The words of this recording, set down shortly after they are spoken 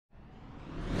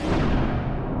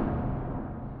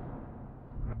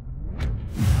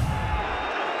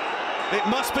It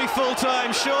must be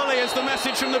full-time, surely, is the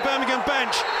message from the Birmingham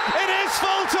bench. It is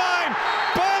full-time!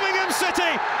 Birmingham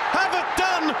City haven't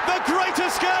done the great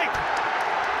escape!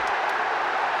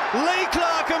 Lee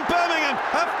Clark and Birmingham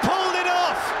have pulled it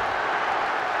off!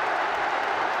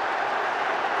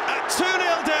 At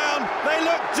 2-0 down, they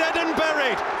looked dead and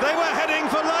buried. They were heading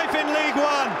for life in League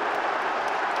One.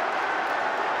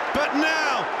 But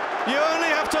now, you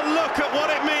only have to look at what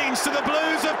it means to the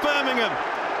Blues of Birmingham.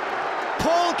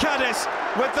 Paul Caddis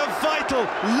with the vital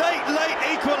late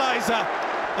equaliser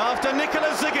after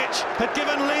Nikola Zigic had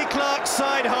given Lee Clark's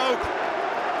side hope.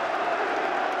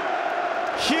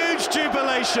 Huge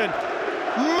jubilation,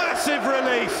 massive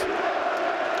relief,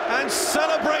 and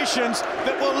celebrations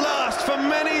that will last for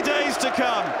many days to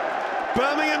come.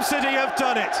 Birmingham City have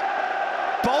done it.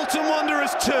 Bolton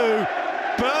Wanderers 2,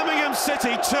 Birmingham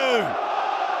City 2.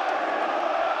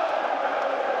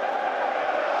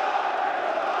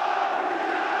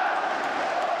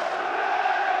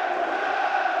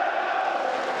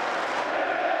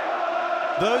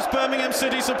 Those Birmingham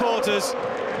City supporters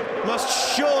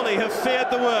must surely have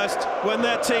feared the worst when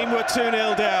their team were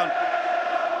 2-0 down.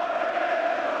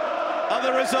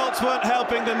 Other results weren't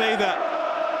helping them either.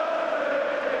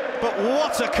 But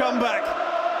what a comeback!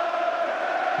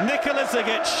 Nikola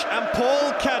Zigic and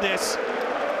Paul Caddis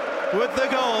with the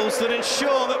goals that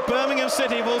ensure that Birmingham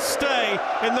City will stay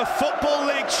in the Football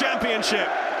League Championship.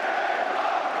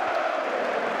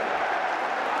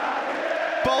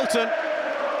 Bolton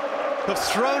have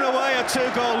thrown away a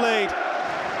 2-goal lead,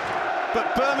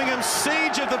 but Birmingham's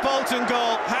siege of the Bolton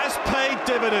goal has paid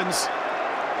dividends.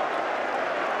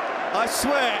 I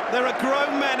swear there are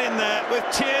grown men in there with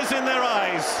tears in their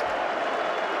eyes,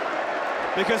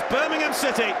 because Birmingham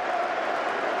City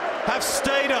have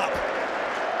stayed up,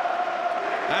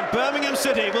 and Birmingham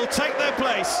City will take their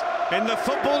place in the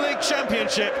Football League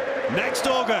Championship next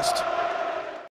August.